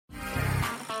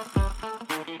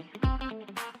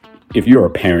If you're a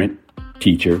parent,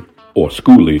 teacher, or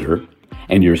school leader,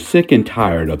 and you're sick and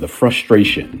tired of the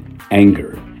frustration,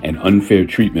 anger, and unfair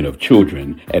treatment of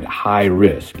children at high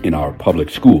risk in our public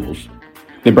schools,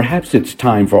 then perhaps it's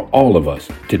time for all of us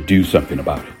to do something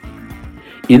about it.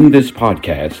 In this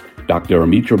podcast, Dr.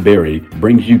 Amitra Berry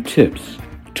brings you tips,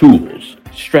 tools,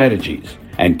 strategies,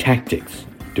 and tactics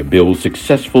to build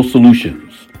successful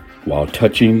solutions while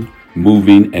touching,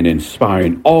 moving, and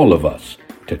inspiring all of us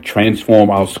to transform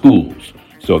our schools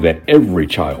so that every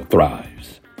child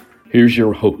thrives. Here's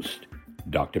your host,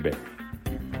 Dr. Berry.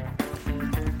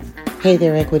 Hey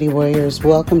there, Equity Warriors.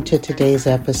 Welcome to today's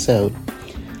episode.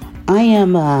 I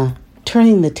am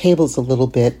turning the tables a little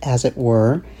bit, as it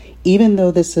were. Even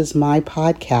though this is my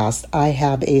podcast, I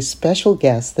have a special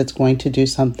guest that's going to do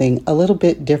something a little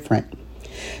bit different.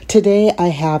 Today, I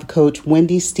have Coach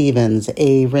Wendy Stevens,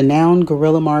 a renowned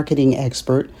guerrilla marketing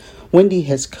expert. Wendy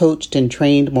has coached and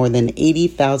trained more than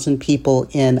 80,000 people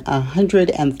in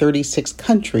 136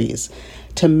 countries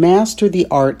to master the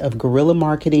art of guerrilla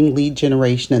marketing, lead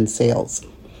generation, and sales.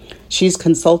 She's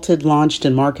consulted, launched,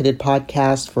 and marketed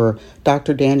podcasts for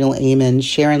Dr. Daniel Amen,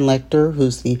 Sharon Lechter,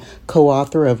 who's the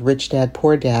co-author of Rich Dad,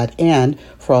 Poor Dad, and,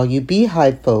 for all you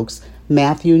Beehive folks,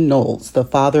 Matthew Knowles, the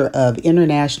father of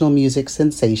international music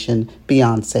sensation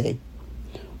Beyonce.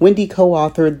 Wendy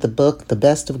co-authored the book The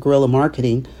Best of Guerrilla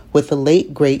Marketing with the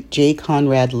late, great J.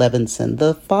 Conrad Levinson,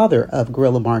 the father of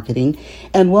guerrilla marketing,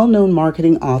 and well-known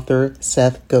marketing author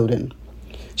Seth Godin.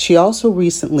 She also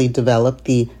recently developed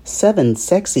the 7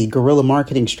 Sexy Guerrilla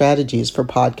Marketing Strategies for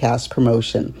Podcast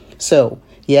Promotion. So,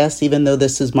 yes, even though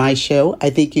this is my show, I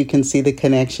think you can see the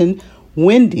connection.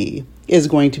 Wendy is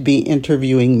going to be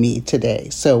interviewing me today.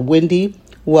 So, Wendy,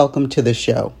 welcome to the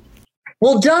show.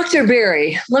 Well, Dr.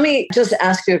 Berry, let me just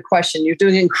ask you a question. You're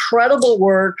doing incredible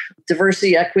work,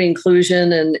 diversity, equity,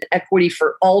 inclusion, and equity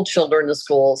for all children in the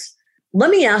schools.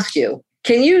 Let me ask you,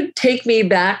 can you take me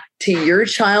back to your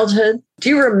childhood? Do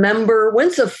you remember,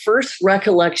 when's the first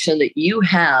recollection that you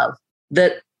have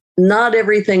that not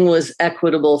everything was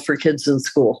equitable for kids in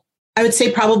school? I would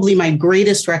say probably my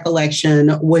greatest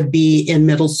recollection would be in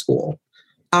middle school.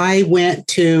 I went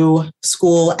to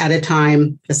school at a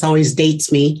time, this always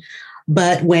dates me,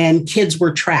 but when kids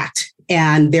were tracked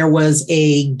and there was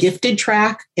a gifted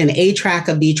track, an A track,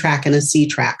 a B track, and a C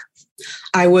track.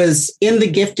 I was in the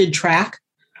gifted track,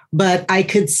 but I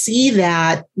could see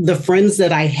that the friends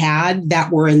that I had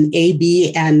that were in A,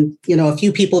 B, and a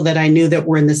few people that I knew that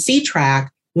were in the C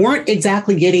track weren't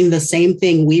exactly getting the same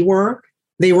thing we were.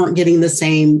 They weren't getting the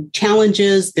same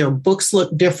challenges. Their books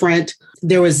looked different.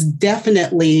 There was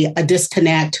definitely a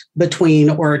disconnect between,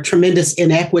 or a tremendous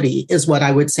inequity is what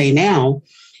I would say now,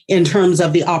 in terms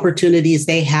of the opportunities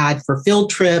they had for field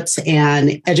trips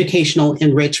and educational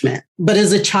enrichment. But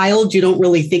as a child, you don't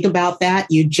really think about that.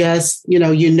 You just, you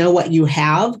know what you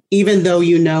have, even though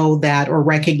you know that or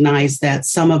recognize that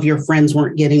some of your friends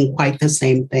weren't getting quite the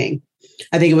same thing.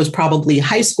 I think it was probably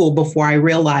high school before I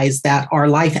realized that our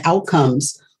life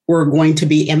outcomes were going to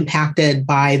be impacted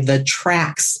by the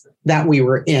tracks that we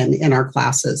were in our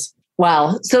classes.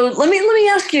 Wow. So let me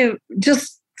ask you,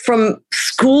 just from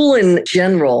school in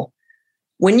general,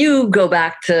 when you go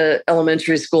back to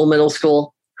elementary school, middle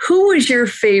school, who was your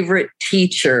favorite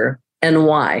teacher and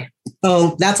why?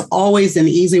 Oh, that's always an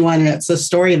easy one. And it's a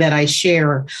story that I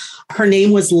share. Her name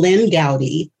was Lynn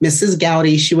Gowdy, Mrs.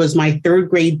 Gowdy. She was my 3rd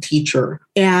grade teacher.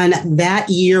 And that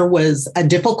year was a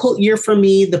difficult year for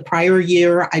me. The prior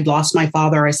year, I'd lost my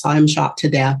father. I saw him shot to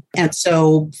death. And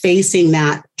so facing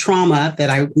that trauma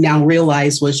that I now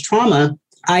realize was trauma,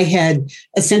 I had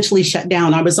essentially shut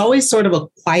down. I was always sort of a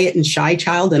quiet and shy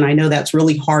child. And I know that's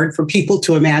really hard for people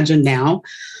to imagine now.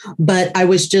 But I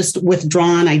was just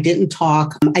withdrawn. I didn't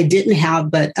talk. I didn't have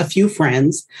but a few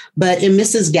friends. But in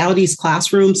Mrs. Gowdy's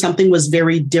classroom, something was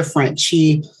very different.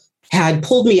 She had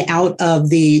pulled me out of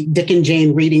the Dick and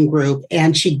Jane reading group,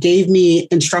 and she gave me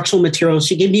instructional materials.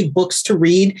 She gave me books to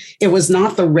read. It was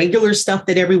not the regular stuff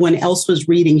that everyone else was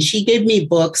reading. She gave me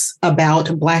books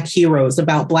about Black heroes,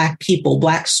 about Black people,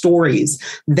 Black stories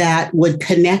that would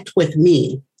connect with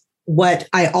me. What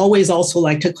I always also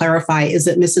like to clarify is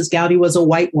that Mrs. Gowdy was a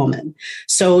white woman.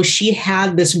 So she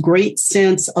had this great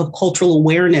sense of cultural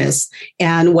awareness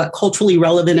and what culturally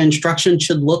relevant instruction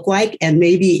should look like. And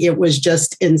maybe it was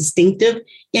just instinctive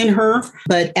in her.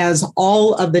 But as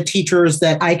all of the teachers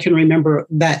that I can remember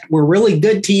that were really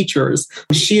good teachers,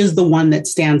 she is the one that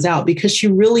stands out because she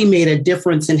really made a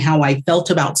difference in how I felt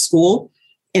about school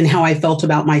and how I felt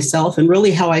about myself and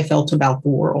really how I felt about the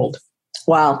world.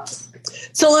 Wow.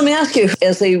 So let me ask you,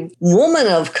 as a woman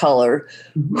of color,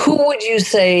 who would you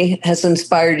say has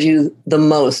inspired you the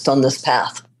most on this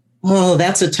path? Oh,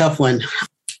 that's a tough one.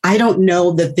 I don't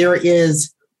know that there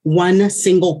is one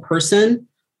single person.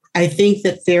 I think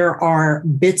that there are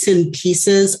bits and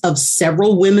pieces of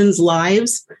several women's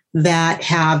lives that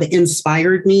have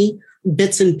inspired me,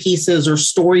 bits and pieces or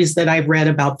stories that I've read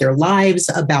about their lives,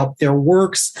 about their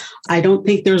works. I don't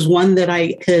think there's one that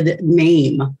I could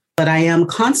name, but I am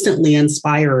constantly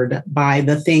inspired by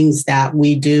the things that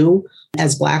we do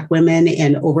as Black women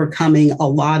and overcoming a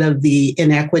lot of the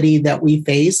inequity that we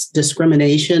face,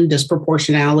 discrimination,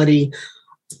 disproportionality,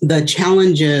 the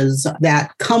challenges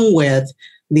that come with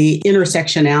the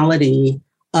intersectionality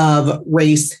of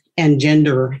race and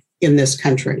gender in this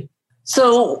country.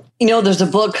 So, there's a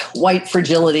book, White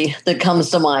Fragility, that comes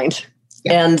to mind.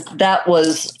 Yeah. And that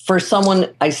was for someone,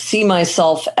 I see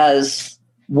myself as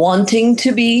wanting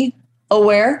to be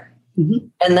aware. Mm-hmm.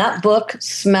 And that book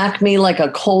smacked me like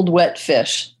a cold, wet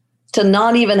fish to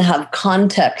not even have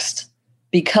context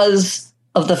because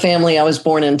of the family I was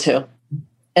born into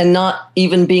and not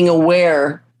even being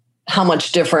aware how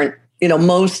much different,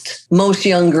 most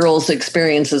young girls'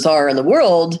 experiences are in the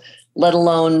world, let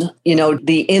alone,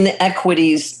 the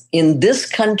inequities in this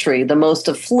country, the most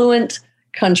affluent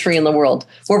country in the world,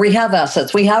 where we have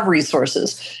assets, we have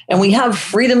resources, and we have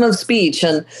freedom of speech.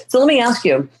 And so let me ask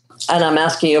you, and I'm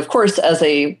asking you, of course, as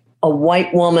a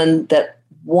white woman that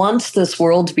wants this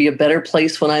world to be a better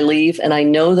place when I leave. And I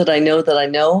know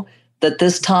that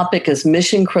this topic is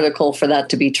mission critical for that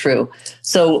to be true.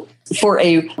 So for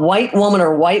a white woman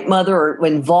or white mother or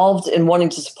involved in wanting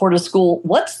to support a school,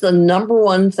 what's the number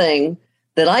one thing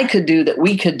that I could do, that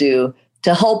we could do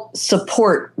to help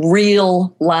support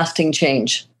real lasting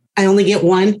change? I only get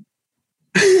one.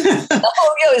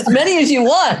 As many as you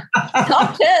want.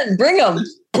 Top 10, bring them.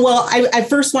 Well, I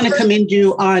first want to commend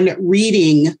you on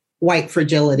reading White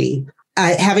Fragility.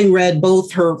 Having read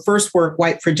both her first work,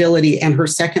 White Fragility, and her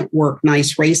second work,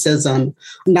 Nice Racism.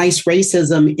 Nice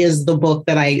Racism is the book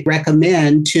that I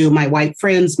recommend to my white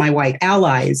friends, my white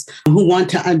allies who want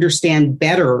to understand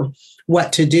better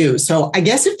what to do. So I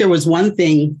guess if there was one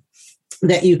thing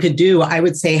that you could do, I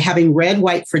would say, having read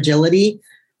White Fragility,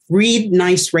 read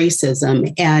Nice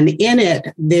Racism. And in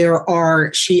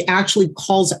it, she actually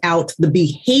calls out the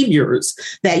behaviors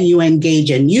that you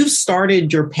engage in. You've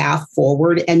started your path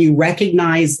forward and you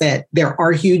recognize that there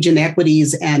are huge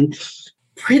inequities, and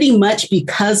pretty much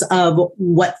because of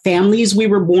what families we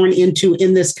were born into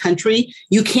in this country,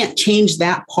 you can't change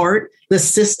that part. The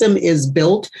system is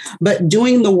built, but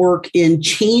doing the work in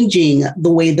changing the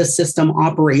way the system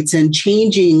operates and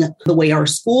changing the way our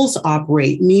schools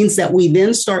operate means that we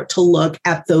then start to look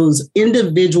at those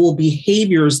individual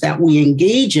behaviors that we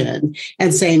engage in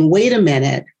and saying, wait a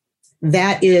minute,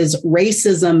 that is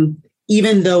racism,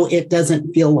 even though it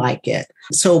doesn't feel like it.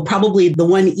 So probably the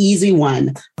one easy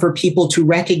one for people to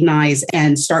recognize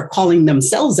and start calling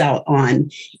themselves out on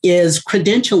is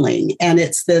credentialing. And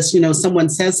it's this, someone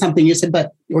says something, you say,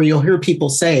 or you'll hear people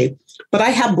say, but I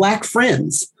have Black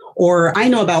friends, or I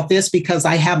know about this because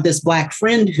I have this Black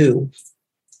friend who.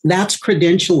 That's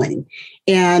credentialing.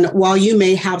 And while you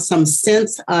may have some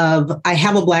sense of, I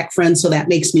have a Black friend, so that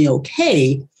makes me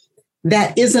okay,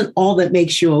 that isn't all that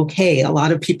makes you okay. A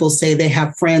lot of people say they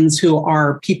have friends who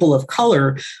are people of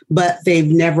color, but they've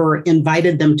never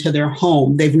invited them to their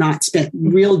home. They've not spent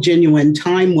real, genuine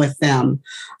time with them.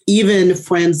 Even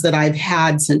friends that I've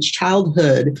had since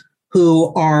childhood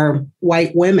who are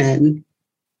white women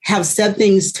have said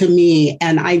things to me,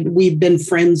 and we've been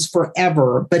friends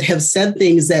forever, but have said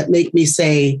things that make me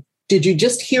say, did you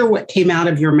just hear what came out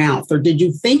of your mouth? Or did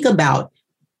you think about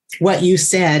what you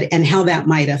said and how that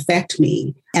might affect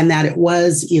me, and that it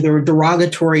was either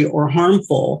derogatory or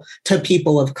harmful to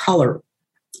people of color?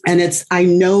 And I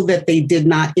know that they did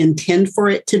not intend for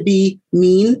it to be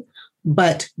mean,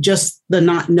 but just the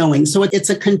not knowing. So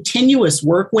it's a continuous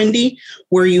work, Wendy,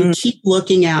 where you keep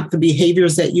looking at the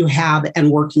behaviors that you have and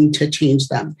working to change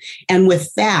them. And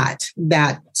with that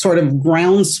sort of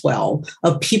groundswell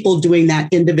of people doing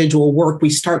that individual work,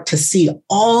 we start to see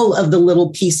all of the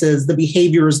little pieces, the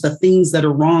behaviors, the things that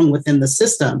are wrong within the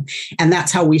system. And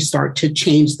that's how we start to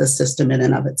change the system in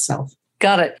and of itself.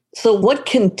 Got it. So what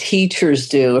can teachers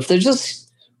do if they're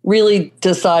just really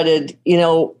decided,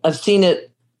 I've seen it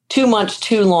too much,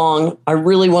 too long, I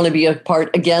really want to be a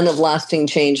part, again, of lasting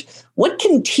change? What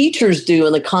can teachers do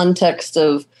in the context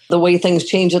of the way things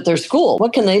change at their school?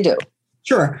 What can they do?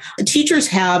 Sure. Teachers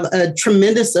have a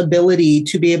tremendous ability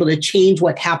to be able to change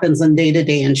what happens in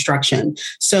day-to-day instruction.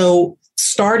 So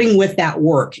starting with that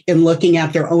work and looking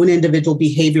at their own individual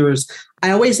behaviors,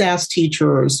 I always ask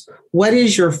teachers, what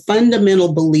is your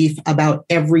fundamental belief about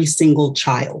every single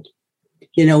child?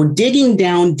 digging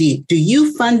down deep. Do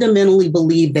you fundamentally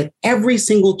believe that every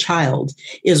single child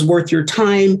is worth your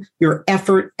time, your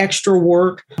effort, extra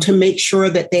work to make sure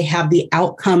that they have the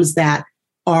outcomes that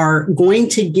are going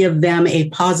to give them a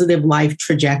positive life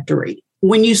trajectory?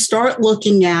 When you start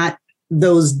looking at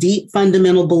those deep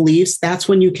fundamental beliefs, that's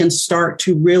when you can start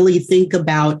to really think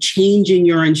about changing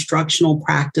your instructional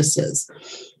practices.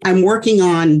 I'm working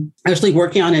on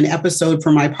an episode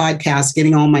for my podcast,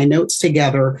 getting all my notes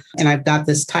together. And I've got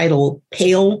this title,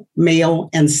 Pale, Male,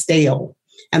 and Stale.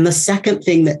 And the second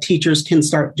thing that teachers can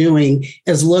start doing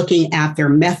is looking at their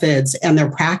methods and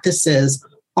their practices.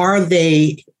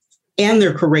 And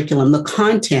their curriculum, the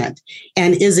content.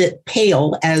 And is it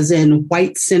pale as in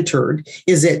white centered?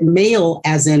 Is it male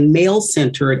as in male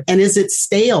centered? And is it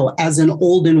stale as in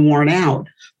old and worn out,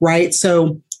 right?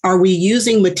 So are we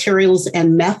using materials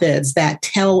and methods that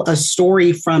tell a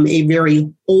story from a very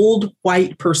old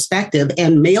white perspective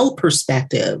and male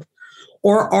perspective?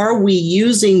 Or are we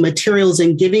using materials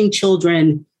and giving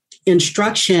children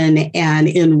instruction and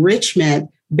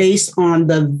enrichment based on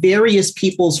the various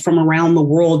peoples from around the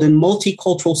world and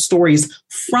multicultural stories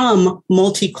from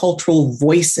multicultural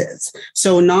voices?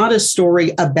 So not a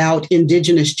story about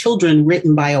Indigenous children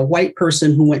written by a white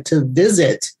person who went to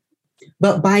visit,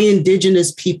 but by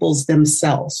Indigenous peoples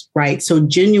themselves, right? So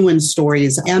genuine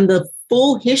stories and the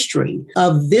full history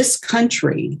of this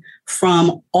country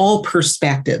from all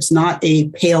perspectives, not a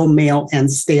pale, male,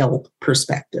 and stale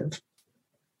perspective.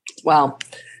 Wow.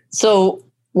 So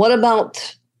what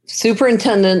about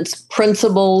superintendents,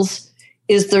 principals?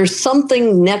 Is there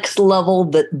something next level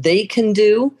that they can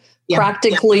do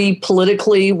practically,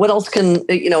 politically? What else can,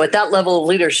 at that level of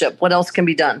leadership, what else can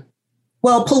be done?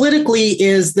 Well, politically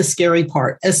is the scary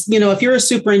part. As if you're a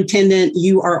superintendent,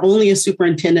 you are only a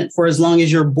superintendent for as long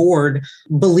as your board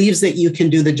believes that you can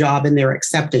do the job and they're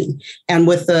accepting. And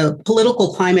with the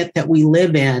political climate that we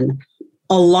live in,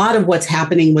 a lot of what's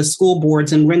happening with school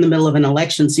boards, and we're in the middle of an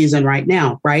election season right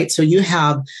now, right? So you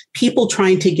have people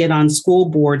trying to get on school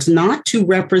boards, not to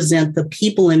represent the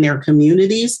people in their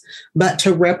communities, but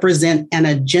to represent an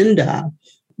agenda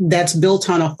that's built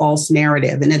on a false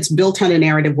narrative. And it's built on a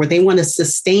narrative where they want to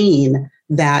sustain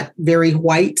that very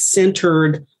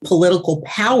white-centered political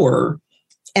power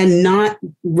and not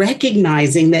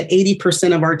recognizing that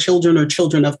 80% of our children are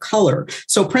children of color.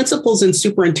 So principals and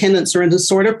superintendents are in a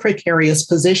sort of precarious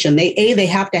position. They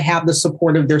have to have the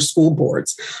support of their school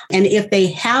boards. And if they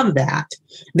have that,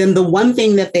 then the one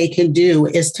thing that they can do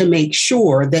is to make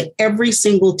sure that every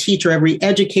single teacher, every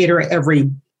educator,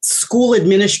 every school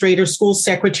administrator, school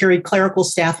secretary, clerical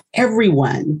staff,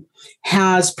 everyone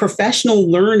has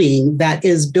professional learning that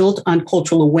is built on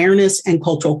cultural awareness and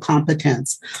cultural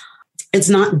competence. It's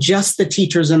not just the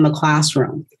teachers in the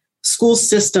classroom. School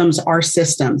systems are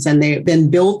systems, and they've been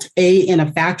built in a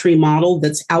factory model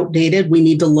that's outdated. We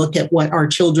need to look at what our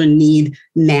children need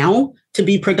now to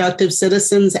be productive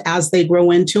citizens as they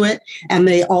grow into it. And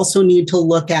they also need to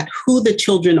look at who the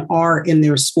children are in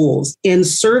their schools. In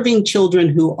serving children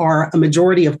who are a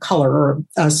majority of color, or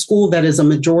a school that is a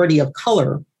majority of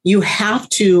color, you have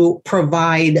to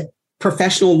provide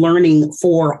professional learning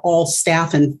for all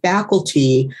staff and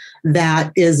faculty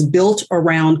that is built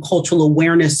around cultural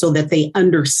awareness so that they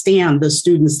understand the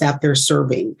students that they're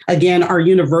serving. Again, our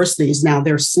universities now,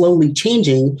 they're slowly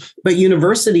changing, but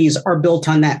universities are built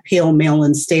on that pale, male,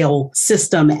 and stale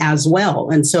system as well.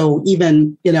 And so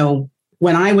even,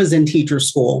 when I was in teacher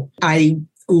school, I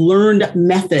learned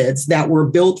methods that were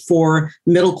built for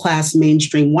middle-class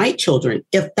mainstream white children.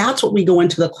 If that's what we go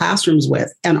into the classrooms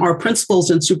with, and our principals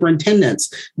and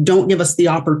superintendents don't give us the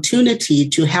opportunity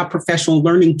to have professional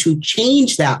learning to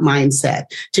change that mindset,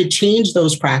 to change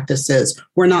those practices,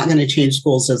 we're not going to change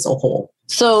schools as a whole.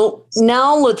 So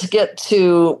now let's get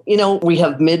to, we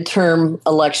have midterm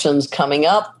elections coming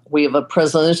up. We have a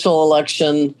presidential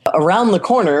election around the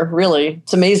corner, really.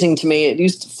 It's amazing to me.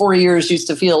 4 years used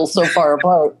to feel so far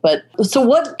apart. But so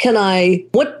what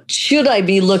should I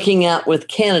be looking at with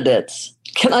candidates?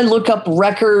 Can I look up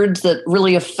records that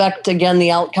really affect, again, the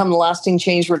outcome, the lasting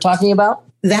change we're talking about?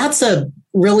 That's a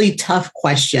really tough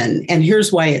question. And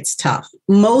here's why it's tough.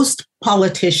 Most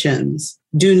politicians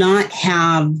do not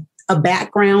have a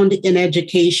background in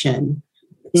education.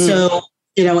 So,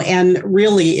 and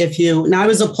really, I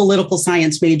was a political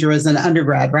science major as an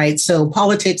undergrad, right? So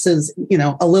politics is,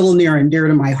 a little near and dear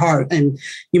to my heart. And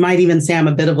you might even say I'm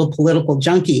a bit of a political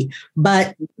junkie,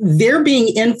 but they're being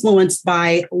influenced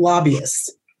by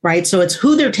lobbyists, right? So it's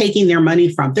who they're taking their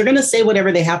money from. They're going to say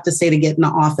whatever they have to say to get in the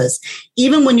office.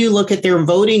 Even when you look at their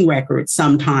voting records,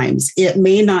 sometimes it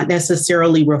may not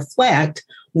necessarily reflect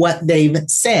what they've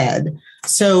said.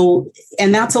 So,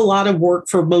 and that's a lot of work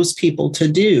for most people to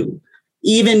do.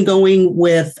 Even going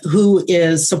with who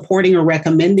is supporting or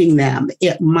recommending them,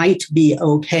 it might be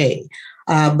okay.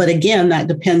 But again, that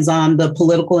depends on the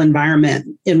political environment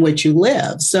in which you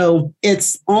live. So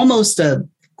it's almost a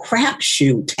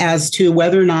crapshoot as to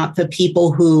whether or not the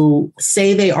people who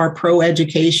say they are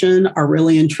pro-education are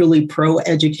really and truly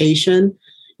pro-education.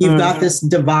 You've got this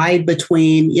divide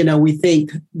between, we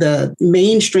think the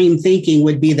mainstream thinking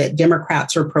would be that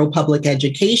Democrats are pro-public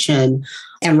education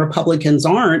and Republicans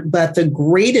aren't. But the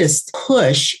greatest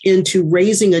push into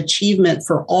raising achievement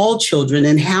for all children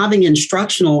and having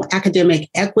instructional academic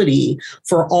equity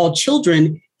for all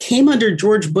children came under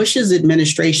George Bush's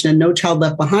administration and No Child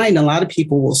Left Behind. A lot of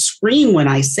people will scream when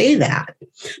I say that.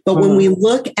 But when we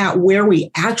look at where we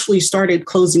actually started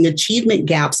closing achievement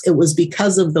gaps, it was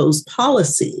because of those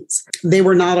policies. They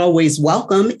were not always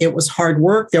welcome. It was hard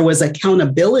work. There was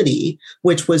accountability,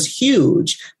 which was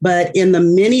huge. But in the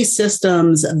many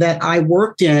systems that I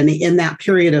worked in that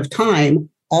period of time,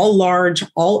 all large,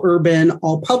 all urban,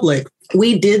 all public,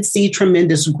 we did see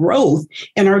tremendous growth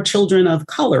in our children of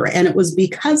color, and it was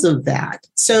because of that.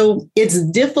 So it's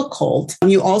difficult.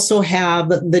 You also have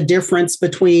the difference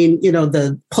between,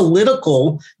 the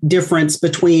political difference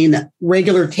between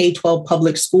regular K-12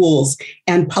 public schools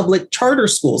and public charter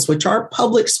schools, which are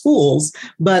public schools,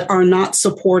 but are not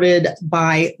supported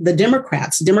by the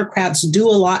Democrats. Democrats do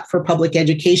a lot for public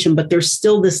education, but there's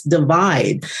still this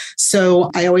divide.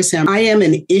 So I always say I am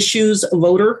an issues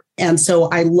voter. And so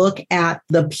I look at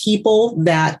the people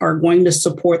that are going to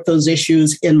support those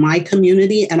issues in my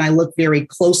community, and I look very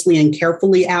closely and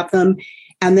carefully at them,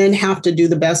 and then have to do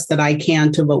the best that I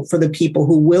can to vote for the people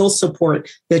who will support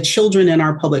the children in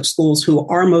our public schools who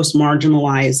are most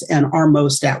marginalized and are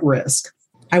most at risk.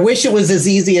 I wish it was as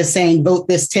easy as saying vote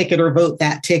this ticket or vote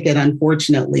that ticket.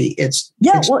 Unfortunately,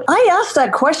 well, I asked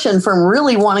that question from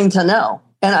really wanting to know.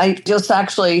 And I just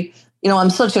actually,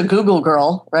 I'm such a Google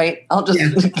girl, right? I'll just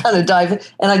kind of dive in,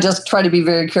 and I just try to be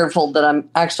very careful that I'm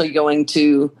actually going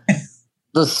to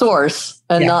the source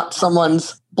and not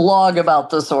someone's blog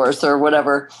about the source or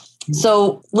whatever.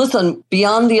 So listen,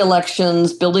 beyond the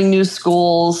elections, building new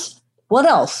schools, what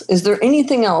else? Is there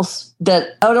anything else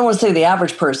that, I don't want to say the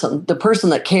average person, the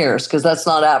person that cares, because that's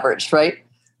not average, right?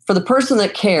 For the person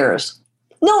that cares.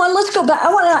 No, and let's go back.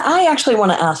 I actually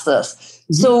want to ask this.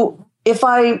 Mm-hmm. So if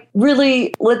I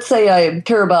really, let's say I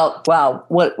care about,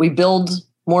 what we build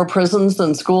more prisons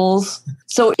than schools.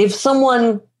 So if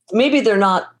someone, maybe they're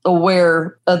not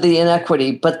aware of the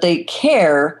inequity, but they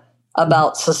care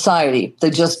about society, they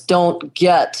just don't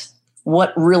get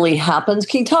what really happens.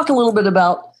 Can you talk a little bit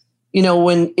about,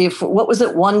 what was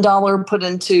it, $1 put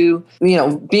into,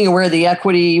 being aware of the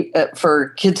equity for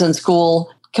kids in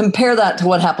school, compare that to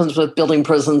what happens with building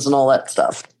prisons and all that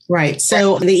stuff. Right.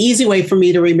 So the easy way for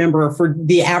me to remember, for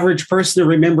the average person to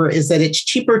remember, is that it's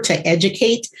cheaper to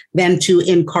educate than to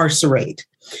incarcerate.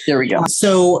 There we go.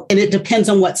 So, and it depends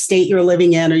on what state you're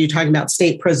living in. Are you talking about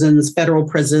state prisons, federal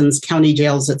prisons, county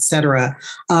jails, et cetera?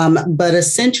 But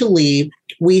essentially,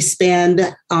 we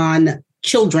spend on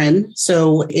children,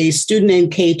 so a student in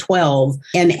K-12,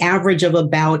 an average of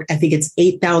about, I think it's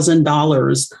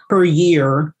 $8,000 per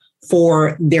year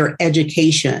for their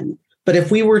education. But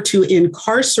if we were to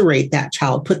incarcerate that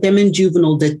child, put them in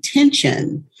juvenile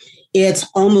detention, it's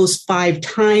almost 5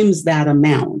 times that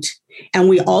amount. And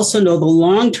we also know the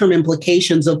long-term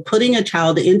implications of putting a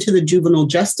child into the juvenile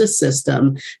justice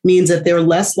system means that they're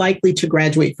less likely to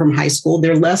graduate from high school.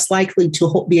 They're less likely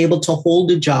to be able to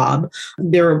hold a job.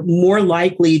 They're more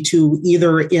likely to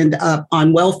either end up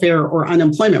on welfare or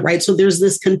unemployment, right? So there's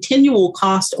this continual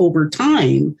cost over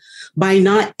time by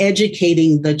not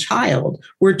educating the child.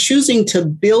 We're choosing to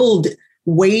build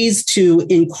ways to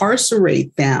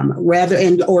incarcerate them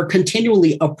or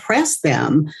continually oppress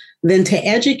them than to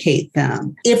educate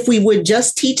them. If we would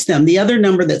just teach them, the other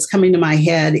number that's coming to my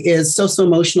head is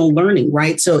socio-emotional learning,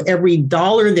 right? So every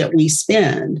dollar that we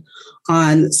spend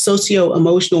on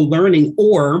socio-emotional learning,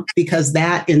 or because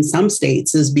that in some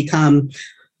states has become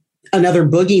another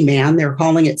boogeyman, they're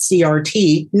calling it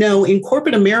CRT. No, in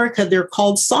corporate America, they're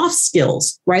called soft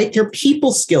skills, right? They're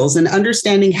people skills and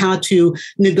understanding how to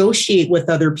negotiate with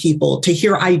other people, to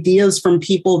hear ideas from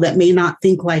people that may not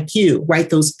think like you, right?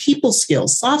 Those people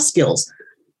skills, soft skills,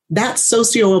 that's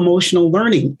socio-emotional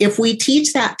learning. If we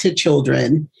teach that to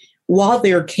children while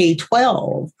they're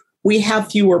K-12, we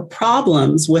have fewer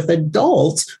problems with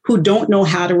adults who don't know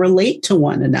how to relate to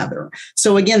one another.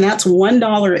 So again, that's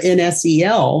 $1 in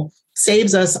SEL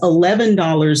saves us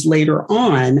 $11 later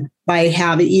on by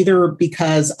having either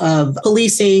because of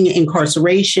policing,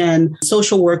 incarceration,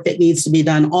 social work that needs to be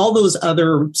done, all those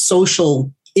other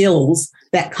social ills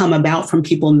that come about from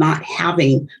people not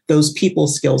having those people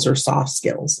skills or soft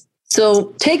skills.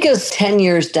 So take us 10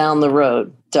 years down the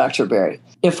road, Dr. Berry.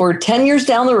 If we're 10 years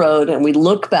down the road and we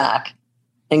look back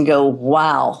and go,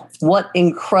 wow, what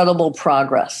incredible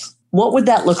progress, what would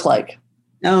that look like?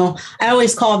 Oh, I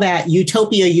always call that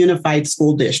Utopia Unified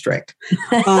School District.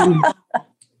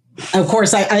 Of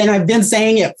course, I've been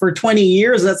saying it for 20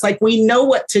 years. It's like, we know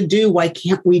what to do. Why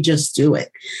can't we just do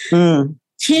it? 10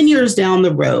 years down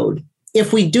the road,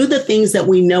 if we do the things that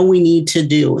we know we need to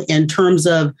do in terms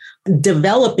of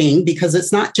developing, because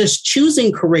it's not just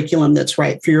choosing curriculum that's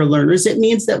right for your learners, it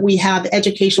means that we have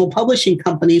educational publishing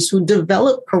companies who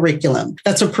develop curriculum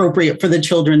that's appropriate for the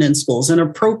children in schools and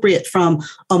appropriate from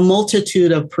a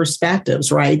multitude of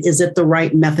perspectives, right? Is it the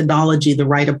right methodology, the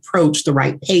right approach, the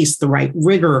right pace, the right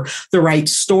rigor, the right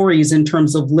stories in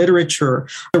terms of literature,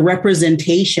 the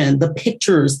representation, the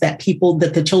pictures that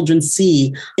the children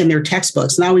see in their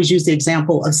textbooks? And I always use the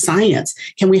example of science.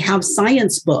 Can we have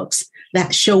science books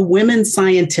that show women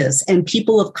scientists and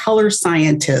people of color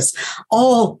scientists,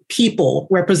 all people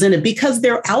represented, because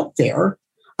they're out there,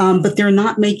 but they're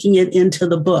not making it into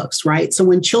the books, right? So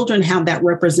when children have that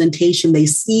representation, they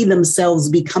see themselves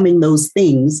becoming those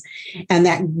things, and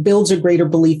that builds a greater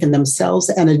belief in themselves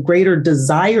and a greater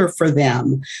desire for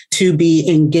them to be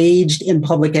engaged in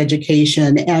public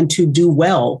education and to do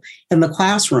well in the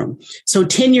classroom. So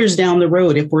 10 years down the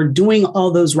road, if we're doing all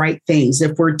those right things,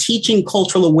 if we're teaching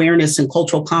cultural awareness and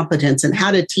cultural competence and how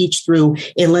to teach through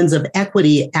a lens of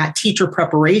equity at teacher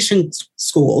preparation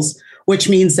schools, which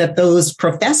means that those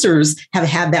professors have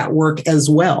had that work as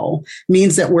well,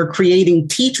 means that we're creating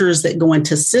teachers that go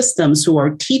into systems who are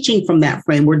teaching from that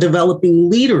frame. We're developing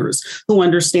leaders who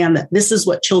understand that this is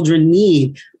what children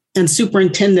need, and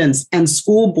superintendents and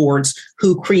school boards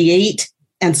who create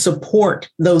and support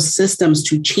those systems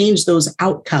to change those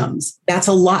outcomes. That's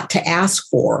a lot to ask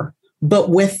for.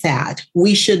 But with that,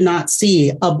 we should not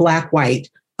see a Black white,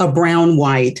 a brown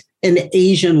white, an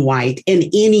Asian white, and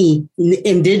any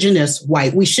indigenous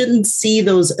white. We shouldn't see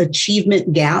those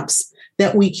achievement gaps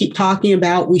that we keep talking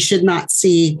about. We should not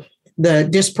see the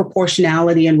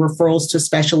disproportionality in referrals to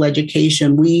special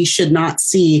education. We should not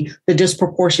see the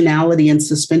disproportionality in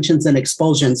suspensions and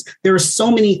expulsions. There are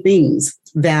so many things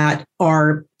that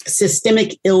are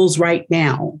systemic ills right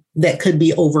now that could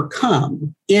be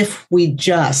overcome if we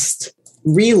just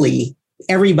really,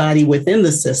 everybody within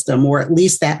the system, or at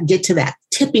least that get to that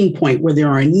tipping point where there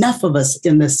are enough of us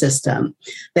in the system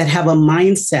that have a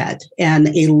mindset and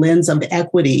a lens of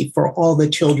equity for all the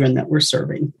children that we're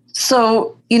serving.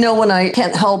 So, when I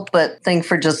can't help but think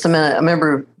for just a minute, I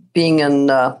remember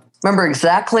remember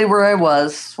exactly where I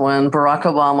was when Barack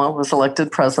Obama was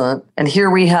elected president. And here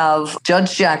we have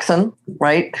Judge Jackson,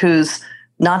 right, who's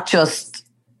not just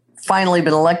finally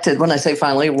been elected. When I say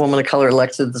finally, a woman of color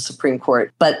elected to the Supreme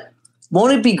Court. But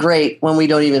won't it be great when we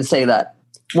don't even say that?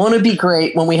 Won't it be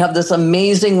great when we have this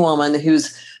amazing woman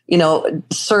who's,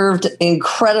 served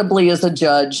incredibly as a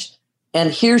judge?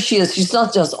 And here she is. She's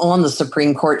not just on the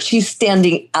Supreme Court. She's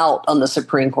standing out on the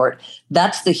Supreme Court.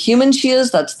 That's the human she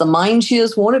is. That's the mind she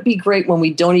is. Won't it be great when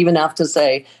we don't even have to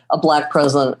say a Black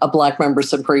president, a Black member of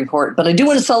Supreme Court? But I do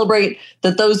want to celebrate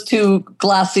that those two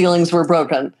glass ceilings were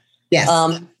broken.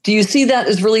 Yes. Do you see that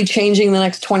as really changing the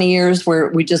next 20 years where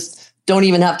we just don't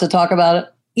even have to talk about it?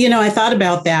 I thought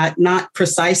about that, not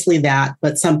precisely that,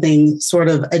 but something sort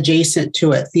of adjacent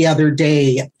to it the other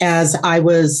day as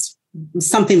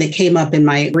something that came up in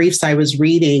my briefs. I was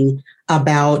reading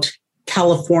about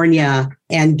California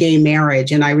and gay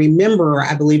marriage. And I remember,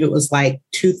 I believe it was like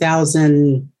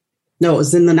 2000, no, it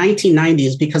was in the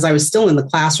 1990s, because I was still in the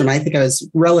classroom. I think I was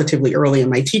relatively early in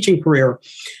my teaching career,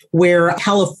 where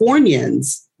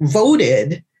Californians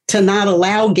voted to not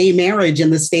allow gay marriage in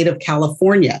the state of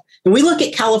California. And we look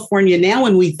at California now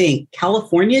and we think,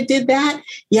 California did that?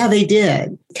 Yeah, they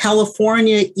did.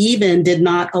 California even did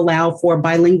not allow for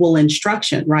bilingual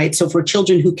instruction, right? So for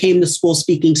children who came to school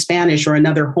speaking Spanish or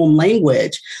another home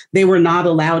language, they were not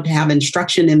allowed to have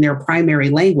instruction in their primary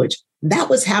language. That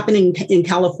was happening in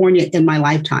California in my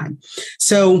lifetime.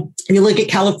 So if you look at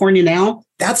California now,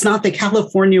 that's not the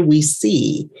California we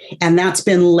see. And that's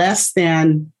been less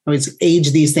than, I always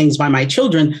age these things by my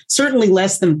children, certainly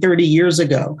less than 30 years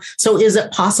ago. So is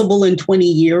it possible in 20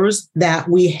 years that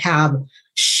we have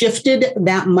shifted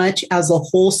that much as a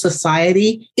whole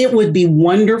society? It would be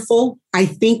wonderful. I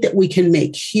think that we can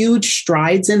make huge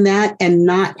strides in that and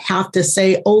not have to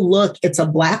say, oh, look, it's a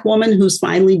Black woman who's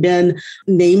finally been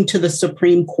named to the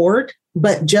Supreme Court.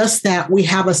 but just that we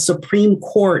have a Supreme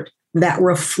Court that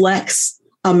reflects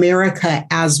America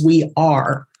as we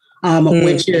are,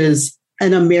 which is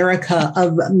an America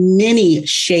of many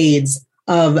shades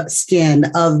of skin,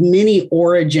 of many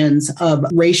origins of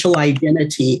racial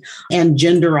identity and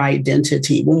gender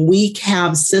identity. When we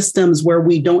have systems where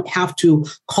we don't have to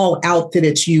call out that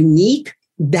it's unique,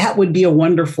 that would be a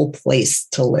wonderful place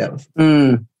to live.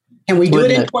 Can we do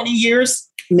it in 20 years?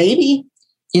 Maybe.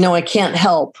 I can't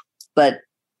help but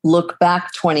look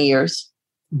back 20 years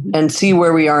and see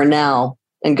where we are now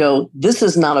and go, this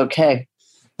is not okay.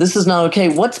 This is not okay.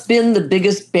 What's been the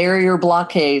biggest barrier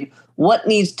blockade? What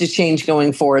needs to change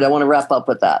going forward? I want to wrap up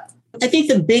with that. I think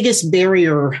the biggest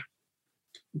barrier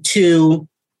to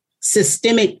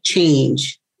systemic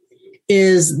change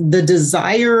is the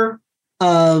desire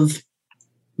of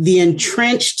the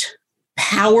entrenched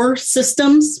power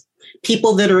systems,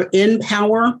 people that are in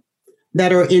power,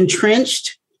 that are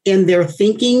entrenched in their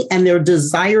thinking and their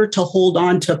desire to hold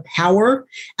on to power,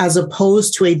 as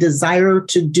opposed to a desire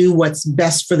to do what's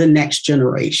best for the next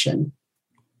generation.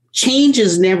 Change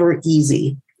is never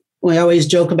easy. We always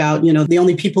joke about, the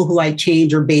only people who like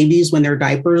change are babies when their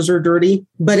diapers are dirty,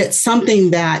 but it's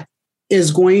something that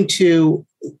is going to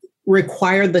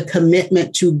require the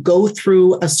commitment to go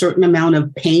through a certain amount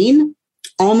of pain,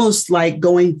 almost like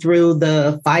going through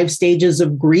the 5 stages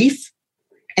of grief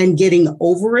and getting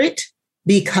over it.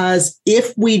 Because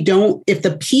if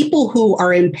the people who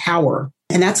are in power,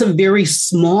 and that's a very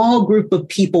small group of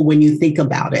people when you think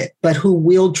about it, but who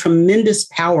wield tremendous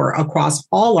power across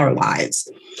all our lives,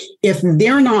 if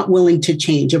they're not willing to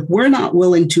change, if we're not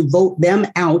willing to vote them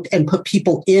out and put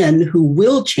people in who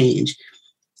will change,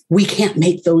 we can't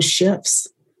make those shifts.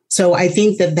 So I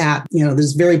think that this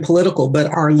is very political, but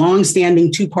our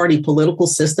longstanding 2-party political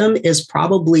system is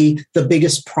probably the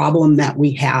biggest problem that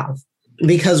we have,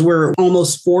 because we're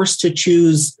almost forced to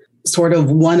choose sort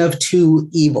of one of 2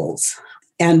 evils.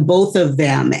 And both of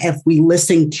them, if we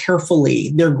listen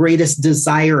carefully, their greatest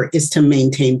desire is to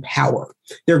maintain power.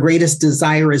 Their greatest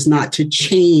desire is not to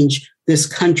change this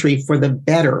country for the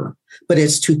better, but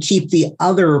it's to keep the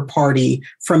other party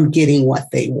from getting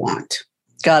what they want.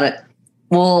 Got it.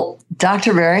 Well,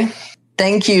 Dr. Berry,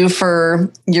 thank you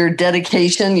for your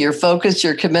dedication, your focus,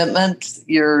 your commitment.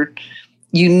 You're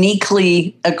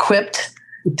uniquely equipped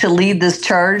to lead this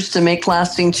charge to make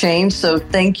lasting change. So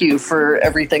thank you for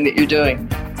everything that you're doing.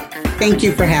 Thank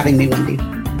you for having me, Wendy.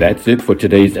 That's it for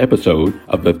today's episode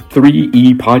of the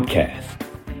 3E Podcast.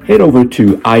 Head over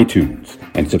to iTunes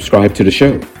and subscribe to the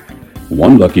show.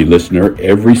 One lucky listener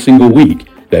every single week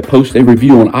that posts a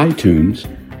review on iTunes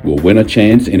will win a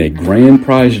chance in a grand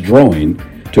prize drawing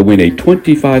to win a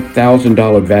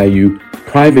 $25,000 value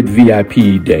private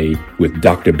VIP day with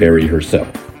Dr. Berry herself.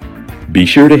 Be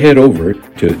sure to head over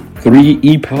to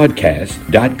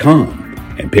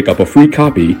 3epodcast.com and pick up a free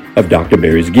copy of Dr.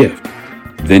 Berry's gift.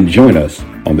 Then join us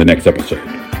on the next episode.